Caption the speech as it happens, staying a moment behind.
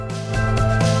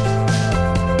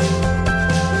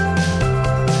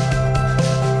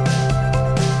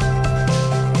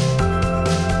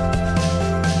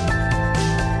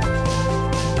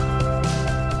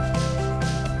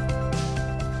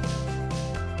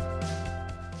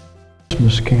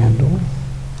Christmas candle.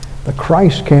 The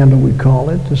Christ candle, we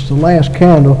call it. It's the last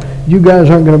candle. You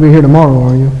guys aren't going to be here tomorrow,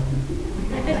 are you?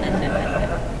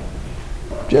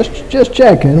 Just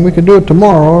checking. We could do it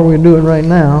tomorrow, or we can do it right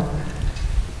now.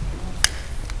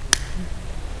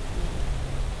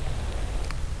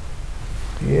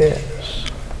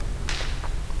 Yes.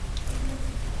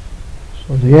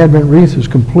 So the Advent wreath is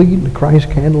complete. The Christ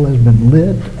candle has been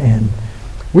lit, and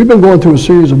we've been going through a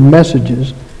series of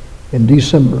messages in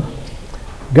December.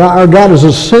 Our God is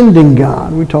a sending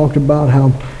God. We talked about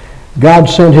how God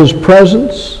sent His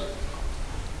presence.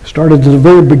 Started at the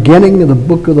very beginning of the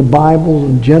book of the Bible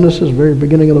in Genesis, very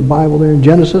beginning of the Bible there in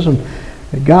Genesis, and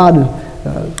God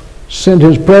sent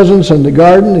His presence in the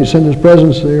garden. He sent His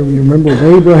presence there, you remember, with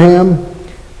Abraham.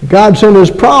 God sent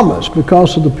His promise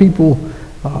because of the people,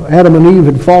 Adam and Eve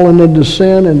had fallen into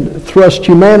sin and thrust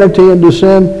humanity into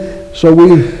sin. So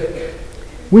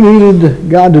we needed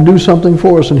God to do something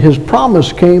for us, and His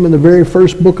promise came in the very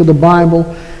first book of the Bible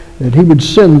that He would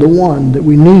send the one that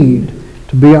we need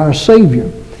to be our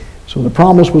Savior. So the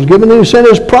promise was given, and He sent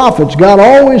His prophets. God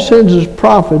always sends His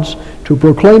prophets to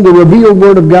proclaim the revealed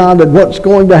Word of God, that what's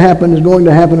going to happen is going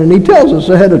to happen, and He tells us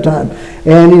ahead of time.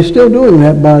 And He's still doing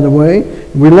that, by the way.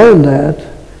 We learned that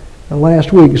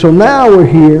last week. So now we're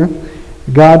here.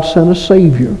 God sent a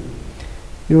Savior.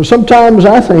 You know, sometimes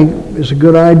I think it's a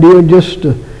good idea just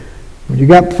to, when you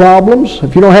got problems,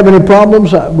 if you don't have any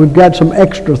problems, we've got some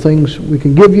extra things we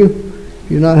can give you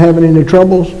if you're not having any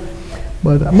troubles.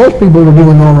 But most people are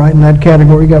doing all right in that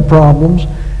category. You got problems.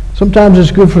 Sometimes it's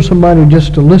good for somebody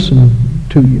just to listen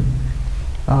to you.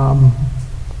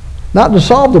 Not to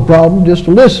solve the problem, just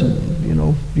to listen. You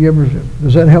know,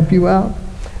 does that help you out?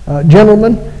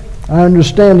 Gentlemen, I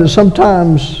understand that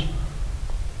sometimes,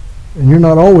 and you're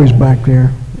not always back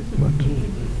there, but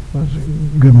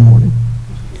good morning.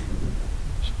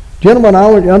 Gentlemen, I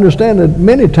understand that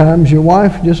many times your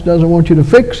wife just doesn't want you to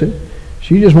fix it.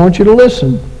 She just wants you to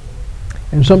listen.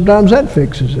 And sometimes that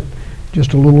fixes it.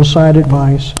 Just a little side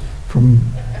advice from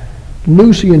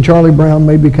Lucy and Charlie Brown,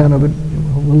 maybe kind of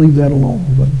we'll leave that alone.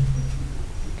 But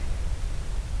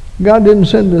God didn't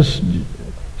send us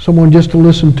someone just to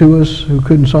listen to us who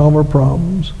couldn't solve our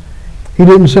problems. He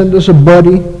didn't send us a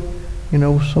buddy,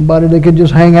 somebody that could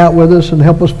just hang out with us and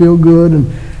help us feel good and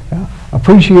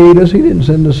appreciate us. He didn't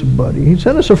send us a buddy. He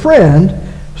sent us a friend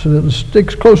so that it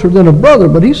sticks closer than a brother,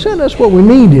 but He sent us what we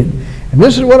needed. And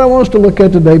this is what I want us to look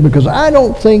at today, because I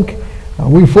don't think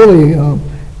we fully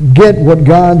get what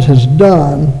God has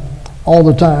done all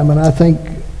the time. And I think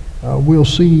we'll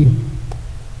see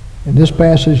in this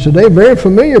passage today, a very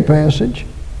familiar passage.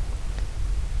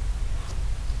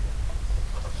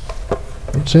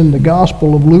 It's in the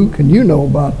Gospel of Luke, and you know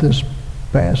about this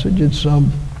passage. It's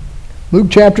Luke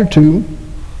chapter 2.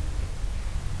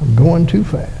 I'm going too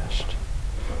fast.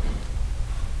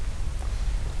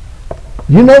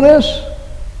 You know this?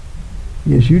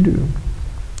 Yes, you do.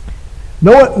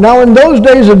 Now in those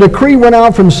days a decree went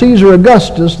out from Caesar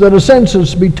Augustus that a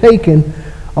census be taken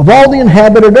of all the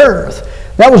inhabited earth.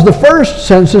 That was the first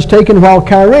census taken while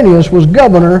Quirinius was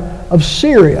governor of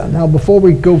Syria. Now before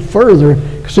we go further,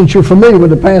 since you're familiar with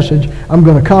the passage, I'm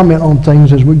going to comment on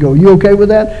things as we go. You okay with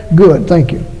that? Good,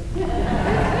 thank you.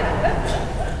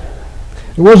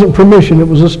 It wasn't permission, it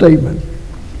was a statement.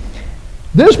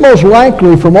 This most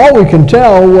likely, from all we can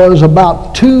tell, was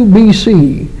about 2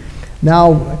 B.C.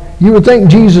 Now, you would think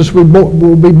Jesus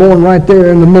will be born right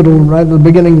there in the middle, right at the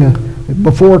beginning,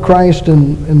 before Christ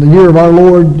and in the year of our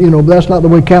Lord. That's not the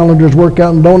way calendars work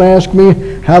out, and don't ask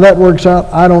me how that works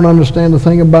out. I don't understand a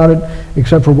thing about it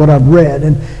except for what I've read.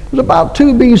 And it was about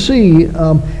 2 B.C.,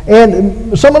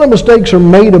 and some of the mistakes are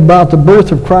made about the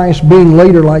birth of Christ being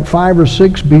later, like 5 or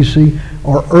 6 B.C.,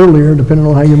 or earlier, depending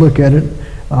on how you look at it.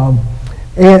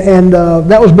 And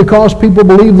that was because people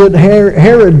believed that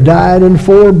Herod died in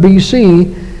 4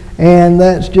 B.C., and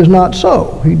that's just not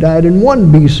so. He died in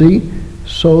 1 B.C.,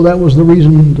 so that was the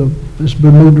reason this has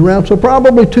been moved around. So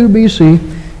probably 2 B.C.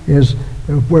 is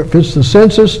where it fits the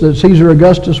census that Caesar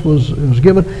Augustus was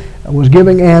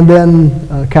giving, and then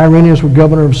Quirinius was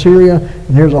governor of Syria.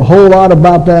 And there's a whole lot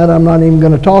about that I'm not even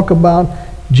going to talk about.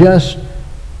 Just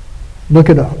look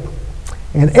it up.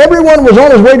 And everyone was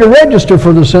on his way to register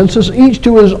for the census, each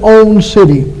to his own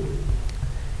city.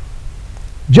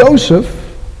 Joseph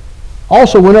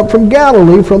also went up from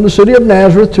Galilee, from the city of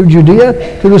Nazareth to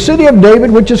Judea, to the city of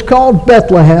David, which is called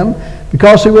Bethlehem,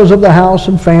 because he was of the house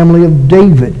and family of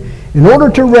David, in order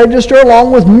to register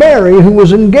along with Mary, who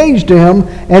was engaged to him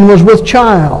and was with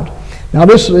child. Now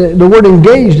the word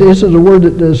engaged, this is a word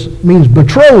that means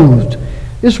betrothed.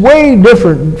 It's way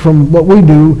different from what we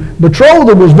do.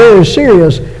 Betrothal was very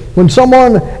serious. when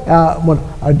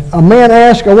a man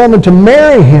asked a woman to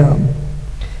marry him,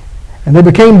 and they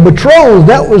became betrothed,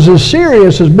 that was as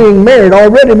serious as being married.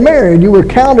 Already married, you were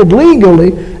counted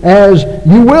legally as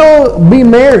you will be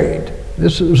married.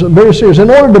 This is very serious. In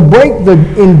order to break the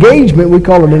engagement, we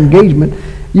call it engagement,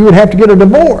 you would have to get a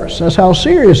divorce. That's how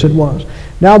serious it was.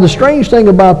 Now, the strange thing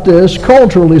about this,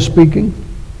 culturally speaking,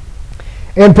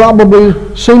 and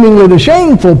probably seemingly the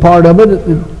shameful part of it,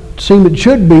 it seemed it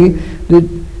should be,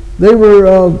 that they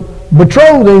were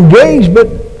betrothed, engaged, but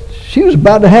she was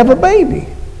about to have a baby.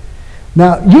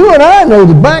 Now, you and I know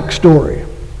the backstory,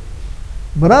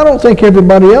 but I don't think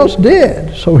everybody else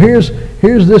did. So here's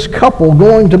this couple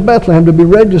going to Bethlehem to be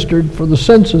registered for the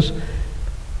census.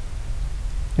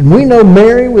 And we know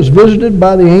Mary was visited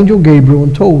by the angel Gabriel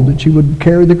and told that she would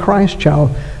carry the Christ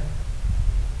child,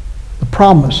 the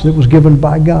promise that was given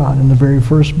by God in the very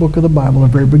first book of the Bible, the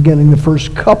very beginning, the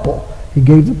first couple he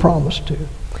gave the promise to.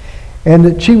 And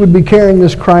that she would be carrying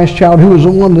this Christ child, who was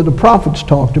the one that the prophets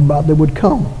talked about that would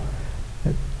come.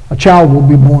 A child will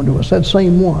be born to us, that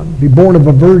same one. Be born of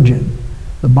a virgin,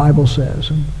 the Bible says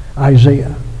in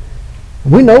Isaiah.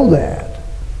 We know that.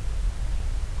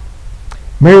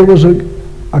 Mary was a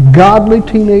godly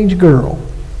teenage girl.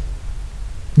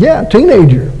 Yeah,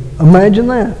 teenager. Imagine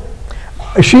that.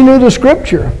 She knew the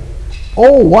Scripture.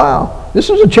 Oh, wow. This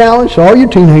is a challenge to all you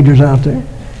teenagers out there.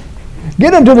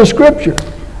 Get into the Scripture.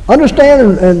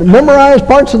 Understand and memorize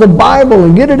parts of the Bible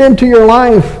and get it into your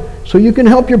life so you can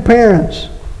help your parents.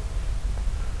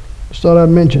 Just thought I'd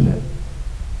mention it.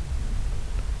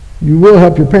 You will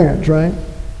help your parents, right?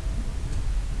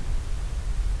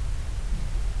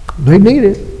 They need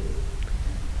it.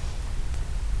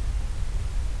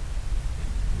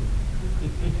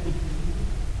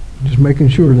 Just making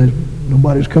sure that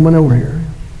nobody's coming over here.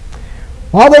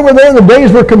 While they were there, the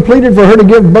days were completed for her to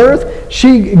give birth.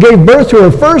 She gave birth to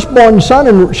her firstborn son,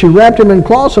 and she wrapped him in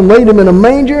cloths and laid him in a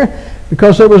manger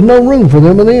because there was no room for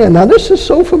them in the inn. Now, this is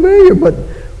so familiar, but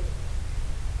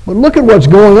look at what's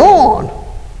going on.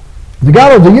 The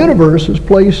God of the universe is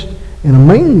placed in a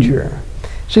manger.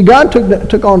 See, God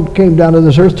came down to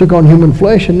this earth, took on human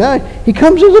flesh, and now he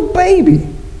comes as a baby.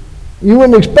 You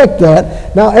wouldn't expect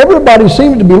that. Now, everybody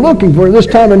seems to be looking for, this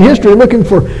time in history, looking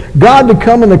for God to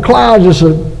come in the clouds, just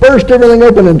to burst everything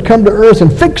open and come to earth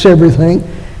and fix everything.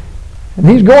 And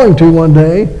he's going to one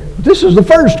day. This is the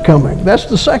first coming. That's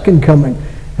the second coming.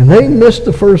 And they missed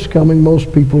the first coming,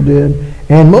 most people did.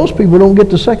 And most people don't get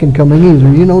the second coming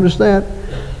either. You notice that?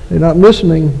 They're not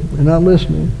listening. They're not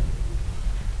listening.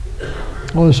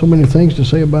 Oh, there's so many things to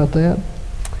say about that.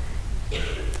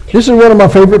 This is one of my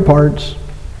favorite parts.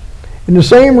 In the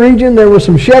same region, there were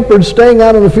some shepherds staying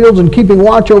out in the fields and keeping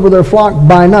watch over their flock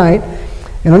by night.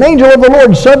 And an angel of the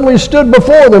Lord suddenly stood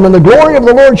before them, and the glory of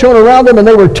the Lord shone around them, and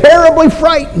they were terribly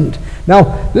frightened.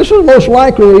 Now, this was most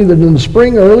likely either in the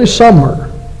spring or early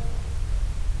summer,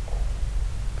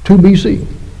 2 BC.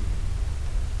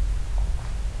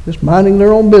 Just minding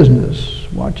their own business,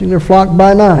 watching their flock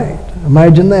by night.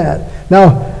 Imagine that.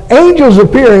 Now, angels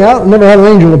appearing, I've never had an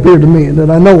angel appear to me that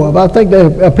I know of. I think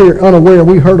they appear unaware.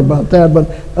 We heard about that, but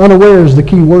unaware is the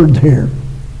key word there.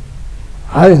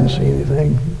 I didn't see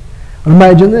anything.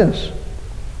 Imagine this.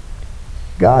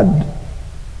 God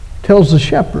tells the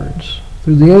shepherds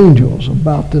through the angels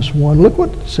about this one. Look what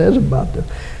it says about this.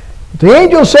 The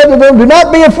angel said to them, "Do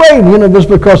not be afraid." You know, just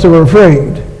because they were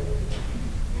afraid.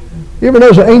 You ever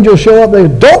notice an angel show up, they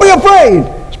say, "Don't be afraid."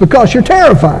 It's because you're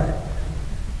terrified.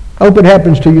 I hope it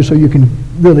happens to you so you can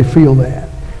really feel that.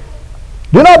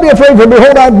 "Do not be afraid, for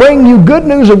behold, I bring you good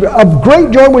news of great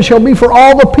joy, which shall be for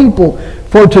all the people.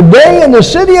 For today in the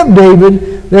city of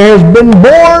David there has been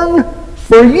born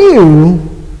for you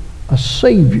a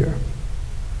Savior,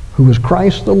 who is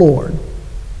Christ the Lord."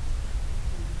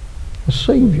 A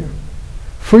Savior.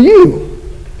 For you.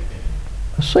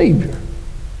 A Savior.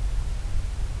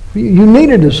 You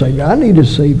needed a Savior. I need a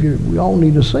Savior. We all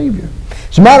need a Savior.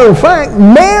 As a matter of fact,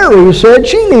 Mary said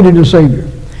she needed a Savior.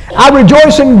 "I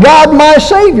rejoice in God my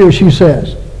Savior," she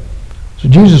says. So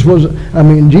Jesus'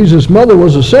 mother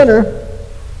was a sinner.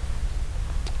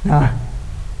 Now,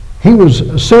 he was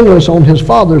sinless on his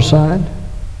father's side.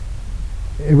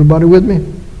 Everybody with me?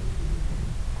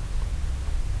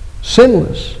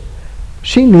 Sinless.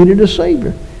 She needed a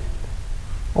Savior.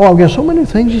 Oh, I've got so many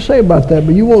things to say about that,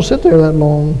 but you won't sit there that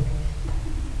long.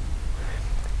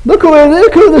 Look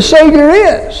who the Savior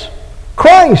is.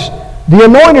 Christ, the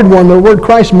anointed one. The word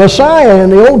Christ, Messiah in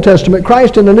the Old Testament,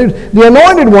 Christ in the New. The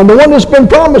anointed one, the one that's been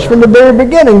promised from the very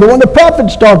beginning, the one the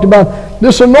prophets talked about.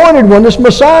 This anointed one, this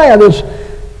Messiah.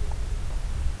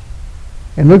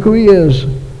 And look who he is,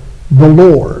 the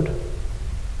Lord.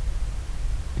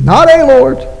 Not a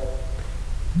Lord,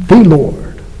 the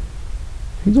Lord.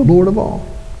 He's the Lord of all.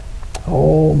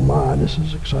 Oh my, this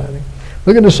is exciting.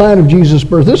 Look at the sign of Jesus'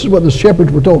 birth. This is what the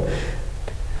shepherds were told.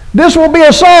 This will be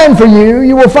a sign for you.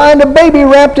 You will find a baby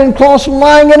wrapped in cloths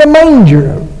lying in a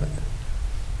manger.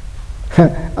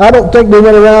 I don't think they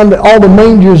went around all the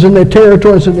mangers in their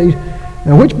territory and said,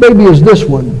 now which baby is this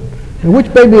one? And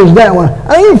which baby is that one?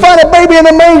 I didn't even find a baby in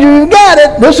a manger. You got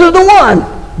it. This is the one.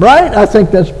 Right? I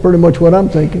think that's pretty much what I'm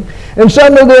thinking. And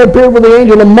suddenly there appeared with the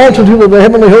angel a multitude of the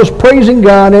heavenly host praising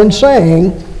God and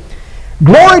saying,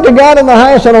 Glory to God in the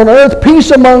highest, and on earth peace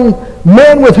among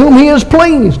men with whom he is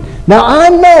pleased. Now I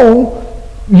know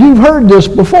you've heard this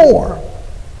before.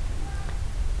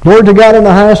 Glory to God in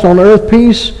the highest, on earth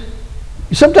peace.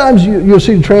 Sometimes you'll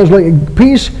see the translation,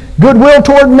 peace, goodwill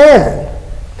toward men.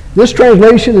 This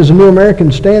translation is a New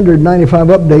American Standard 95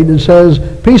 update that says,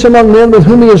 peace among men with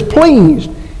whom he is pleased.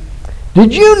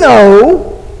 Did you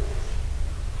know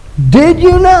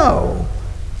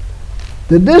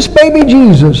that this baby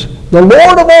Jesus, the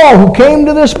Lord of all, who came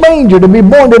to this manger to be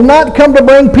born, did not come to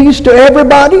bring peace to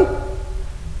everybody?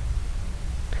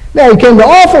 Now, he came to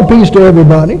offer peace to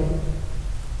everybody.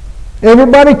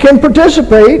 Everybody can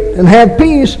participate and have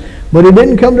peace, but he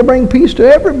didn't come to bring peace to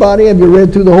everybody. Have you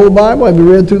read through the whole Bible? Have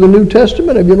you read through the New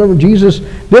Testament? Have you remembered Jesus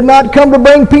did not come to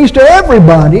bring peace to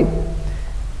everybody?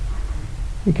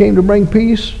 He came to bring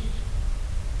peace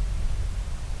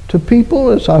to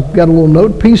people. As I've got a little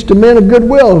note, peace to men of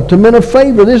goodwill, to men of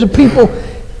favor. These are people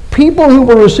who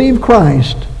will receive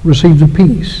Christ receive the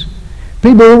peace.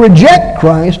 People who reject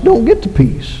Christ don't get the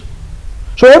peace.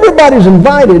 So everybody's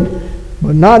invited,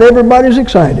 but not everybody's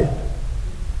excited.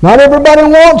 Not everybody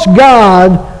wants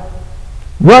God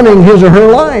running his or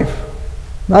her life.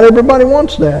 Not everybody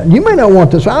wants that. You may not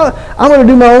want this. I'm going to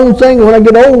do my own thing. When I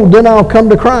get old, then I'll come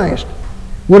to Christ.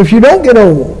 What if you don't get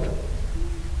old?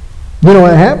 You know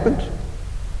what happens.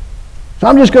 So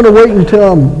I'm just going to wait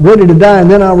until I'm ready to die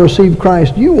and then I'll receive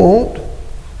Christ. You won't.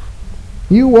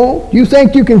 You won't. You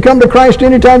think you can come to Christ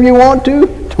anytime you want to?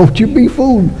 Don't you be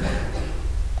fooled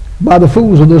by the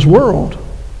fools of this world.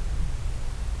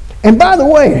 And by the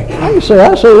way, I say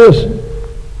this.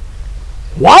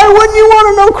 Why wouldn't you want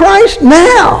to know Christ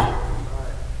now?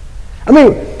 I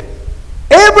mean,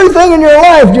 everything in your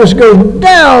life just goes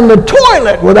down the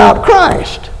toilet without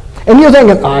Christ. And you're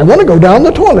thinking, I want to go down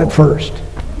the toilet first.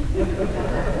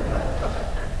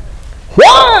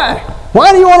 Why?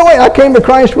 Why do you want to wait? I came to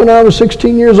Christ when I was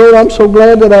 16 years old. I'm so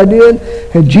glad that I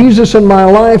did. Had Jesus in my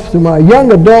life through my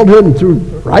young adulthood and through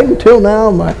right until now,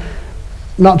 my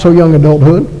not so young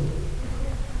adulthood.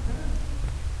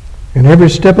 And every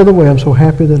step of the way, I'm so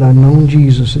happy that I've known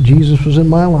Jesus, that Jesus was in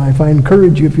my life. I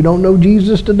encourage you, if you don't know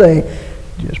Jesus today,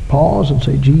 just pause and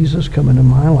say, Jesus, come into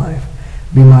my life.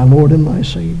 Be my Lord and my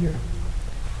Savior.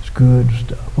 It's good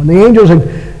stuff. When the angels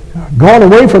had gone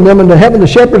away from them into heaven, the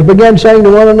shepherds began saying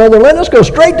to one another, let us go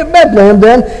straight to Bethlehem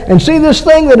then and see this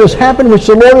thing that has happened which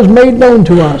the Lord has made known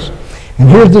to us. And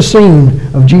here's the scene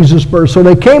of Jesus' birth. So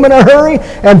they came in a hurry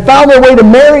and found their way to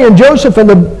Mary and Joseph and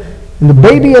the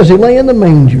baby as he lay in the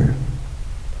manger.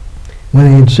 When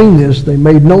they had seen this, they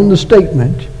made known the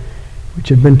statement which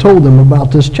had been told them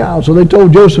about this child. So they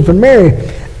told Joseph and Mary,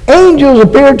 angels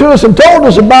appeared to us and told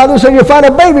us about this, and you'll find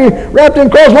a baby wrapped in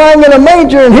cloths lying in a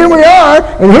manger, and here we are,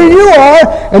 and here you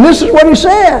are, and this is what he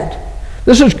said.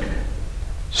 This is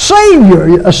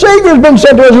Savior. A Savior has been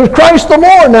sent to us. It was Christ the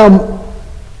Lord. Now,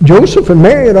 Joseph and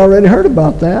Mary had already heard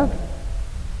about that.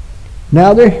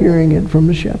 Now they're hearing it from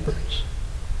the shepherds.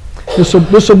 This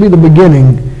will be the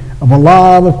beginning of a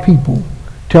lot of people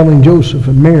telling Joseph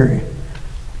and Mary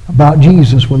about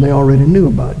Jesus when they already knew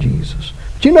about Jesus.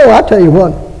 But you know, I tell you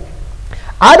what,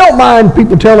 I don't mind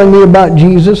people telling me about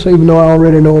Jesus, even though I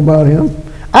already know about him.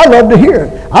 I love to hear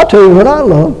it. I'll tell you what I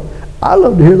love. I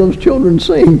love to hear those children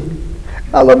sing.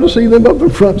 I love to see them up in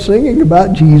front singing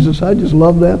about Jesus. I just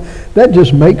love that. That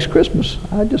just makes Christmas.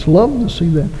 I just love to see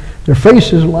that. Their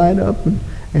faces light up,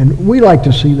 and we like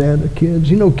to see that, the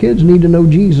kids. You know, kids need to know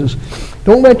Jesus.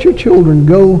 Don't let your children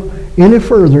go any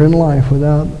further in life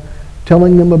without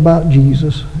telling them about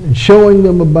Jesus and showing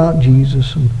them about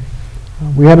Jesus. And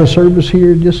we had a service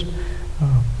here just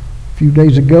a few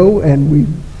days ago, and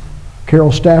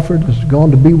Carol Stafford has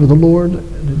gone to be with the Lord.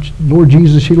 Lord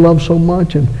Jesus she loves so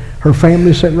much, and her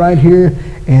family sat right here.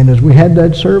 And as we had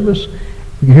that service,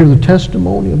 we could hear the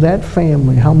testimony of that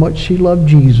family, how much she loved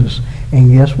Jesus.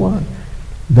 And guess what?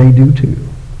 They do too.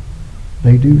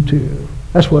 They do too.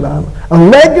 That's what a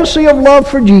legacy of love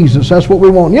for Jesus. That's what we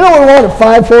want. You know what we want at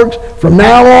Five Forks from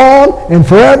now on and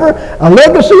forever? A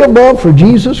legacy of love for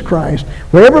Jesus Christ.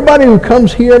 Where everybody who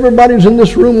comes here, everybody who's in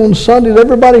this room on Sundays,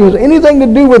 everybody who has anything to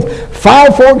do with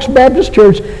Five Forks Baptist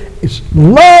Church, it's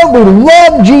love. We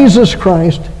love Jesus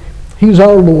Christ. He's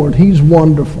our Lord. He's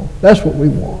wonderful. That's what we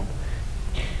want.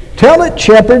 Tell it,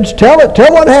 shepherds. Tell it.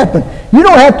 Tell what happened. You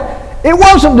don't have to. It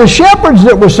wasn't the shepherds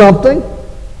that were something.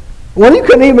 Well, you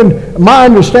couldn't even, my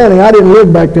understanding, I didn't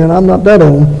live back then, I'm not that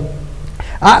old.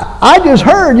 I just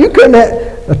heard you couldn't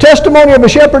have, a testimony of a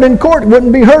shepherd in court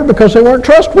wouldn't be heard because they weren't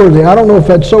trustworthy. I don't know if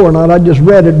that's so or not, I just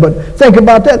read it, but think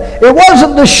about that. It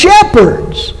wasn't the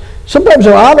shepherds. Sometimes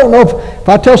I don't know if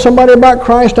I tell somebody about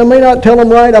Christ, I may not tell them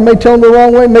right, I may tell them the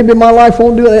wrong way, maybe my life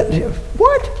won't do that.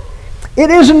 What? It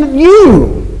isn't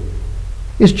you.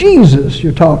 It's Jesus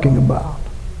you're talking about.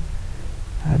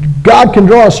 God can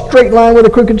draw a straight line with a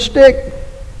crooked stick.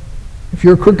 If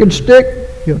you're a crooked stick,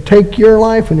 He'll take your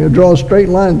life and He'll draw a straight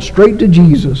line straight to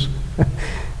Jesus.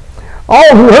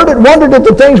 All who heard it wondered at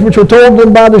the things which were told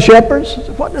them by the shepherds.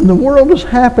 What in the world has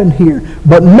happened here?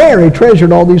 But Mary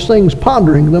treasured all these things,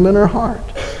 pondering them in her heart.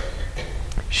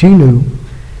 She knew.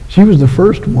 She was the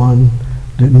first one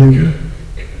that knew.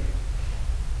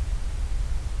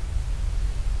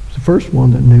 The first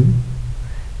one that knew.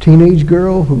 Teenage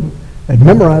girl who had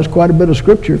memorized quite a bit of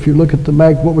scripture. If you look at the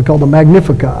what we call the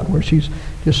Magnificat, where she's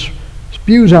just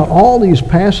spews out all these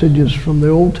passages from the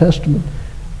Old Testament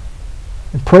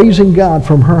and praising God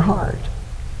from her heart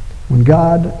when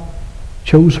God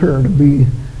chose her to be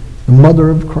the mother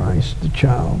of Christ, the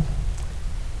child.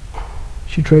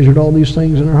 She treasured all these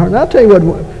things in her heart. And I'll tell you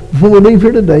what, before we leave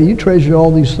here today, you treasure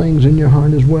all these things in your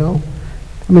heart as well.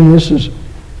 I mean, this is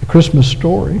a Christmas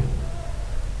story.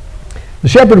 The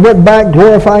shepherd went back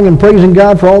glorifying and praising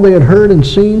God for all they had heard and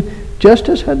seen, just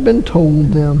as had been told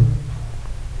them.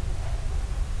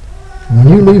 When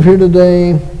you leave here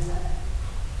today,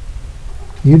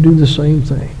 you do the same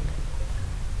thing.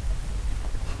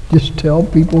 Just tell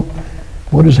people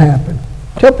what has happened.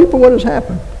 Tell people what has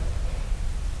happened.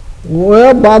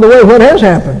 Well, by the way, what has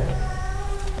happened?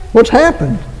 What's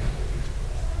happened?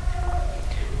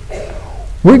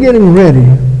 We're getting ready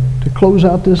to close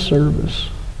out this service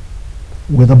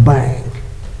with a bang.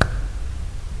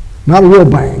 Not a real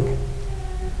bang.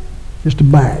 Just a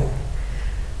bang.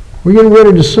 We're getting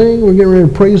ready to sing. We're getting ready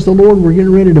to praise the Lord. We're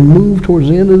getting ready to move towards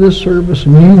the end of this service.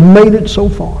 And you've made it so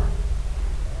far.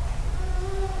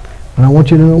 And I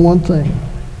want you to know one thing.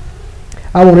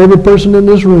 I want every person in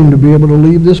this room to be able to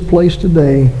leave this place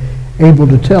today able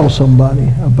to tell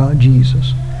somebody about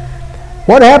Jesus.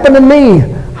 What happened to me?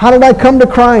 How did I come to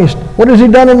Christ? What has He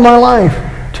done in my life?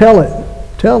 Tell it.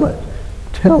 Tell it.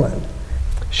 Tell it.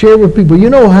 Share with people.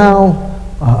 You know how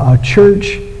a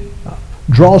church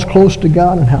draws close to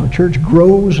God and how a church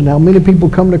grows and how many people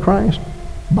come to Christ?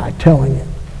 By telling it.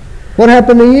 What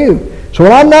happened to you? So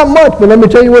I'm not much, but let me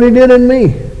tell you what He did in me.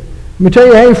 Let me tell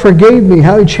you how He forgave me,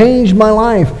 how He changed my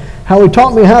life, how He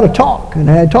taught me how to talk, and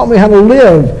how He taught me how to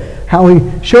live, how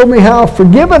He showed me how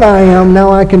forgiven I am. Now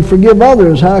I can forgive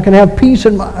others, how I can have peace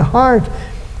in my heart.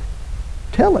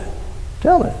 Tell it.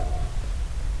 Tell it.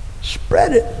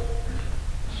 Spread it.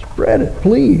 Spread it,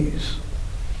 please.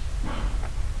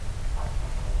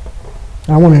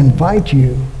 I want to invite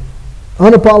you,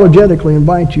 unapologetically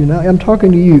invite you. Now, I'm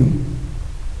talking to you.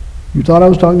 You thought I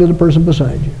was talking to the person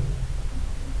beside you.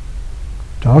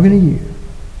 Talking to you.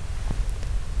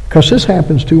 Because this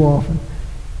happens too often.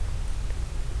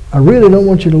 I really don't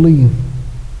want you to leave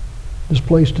this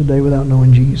place today without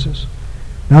knowing Jesus.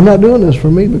 Now, I'm not doing this for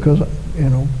me because,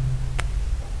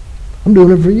 I'm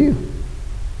doing it for you.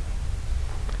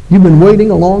 You've been waiting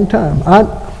a long time.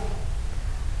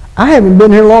 I haven't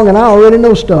been here long and I already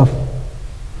know stuff.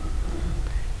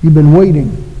 You've been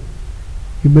waiting.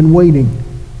 You've been waiting.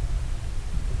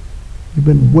 You've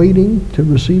been waiting to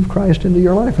receive Christ into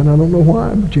your life, and I don't know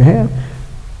why, but you have.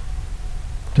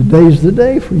 Today's the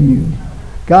day for you.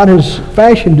 God has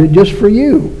fashioned it just for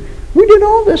you. We did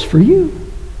all this for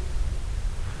you.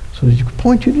 So that He could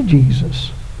point you to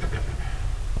Jesus.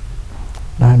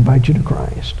 And I invite you to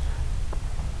Christ.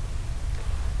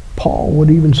 Paul would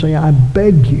even say, I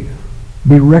beg you,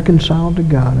 be reconciled to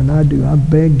God. And I do. I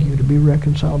beg you to be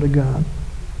reconciled to God.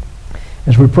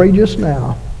 As we pray just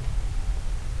now,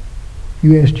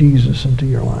 you ask Jesus into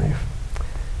your life.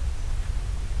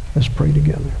 Let's pray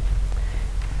together.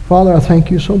 Father, I thank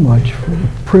you so much for the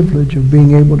privilege of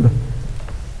being able to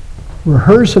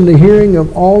rehearse in the hearing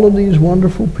of all of these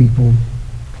wonderful people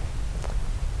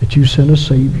that you sent a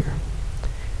Savior.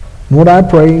 And what I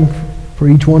pray for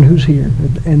each one who's here,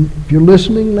 and if you're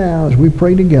listening now as we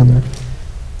pray together,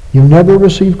 You've never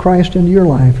received Christ into your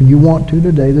life and you want to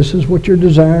today. This is what your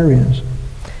desire is.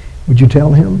 Would you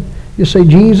tell him? You say,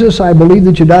 Jesus, I believe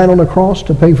that you died on the cross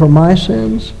to pay for my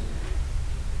sins.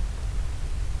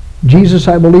 Jesus,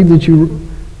 I believe that you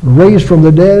raised from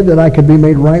the dead that I could be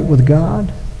made right with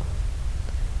God.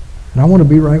 And I want to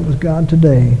be right with God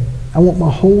today. I want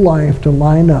my whole life to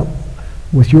line up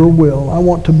with your will. I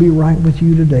want to be right with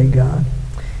you today, God.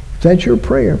 If that's your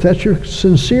prayer, if that's your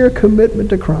sincere commitment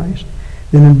to Christ,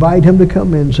 then invite him to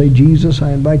come in and say, Jesus,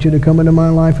 I invite you to come into my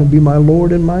life and be my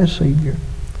Lord and my Savior.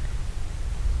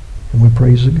 And we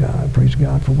praise God. Praise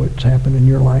God for what's happened in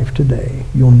your life today.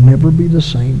 You'll never be the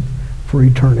same for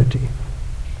eternity.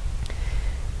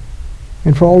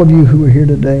 And for all of you who are here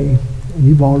today, and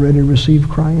you've already received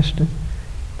Christ,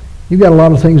 you've got a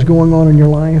lot of things going on in your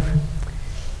life.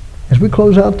 As we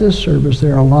close out this service,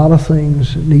 there are a lot of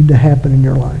things that need to happen in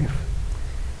your life.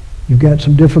 You've got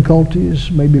some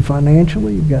difficulties, maybe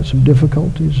financially. You've got some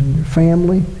difficulties in your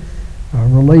family,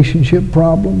 relationship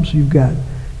problems. You've got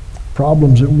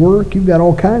problems at work. You've got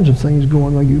all kinds of things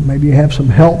going on. Maybe you have some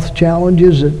health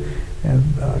challenges that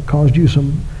have caused you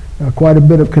some quite a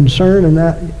bit of concern. And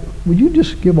that, would you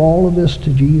just give all of this to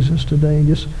Jesus today?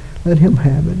 Just let him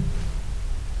have it.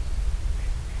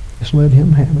 Just let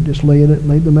him have it. Just lay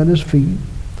them at his feet,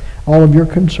 all of your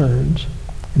concerns.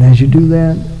 And as you do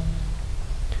that,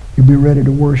 you'll be ready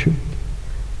to worship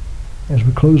as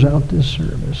we close out this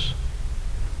service.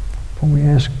 For we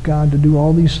ask God to do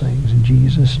all these things in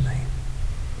Jesus' name.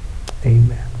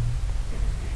 Amen.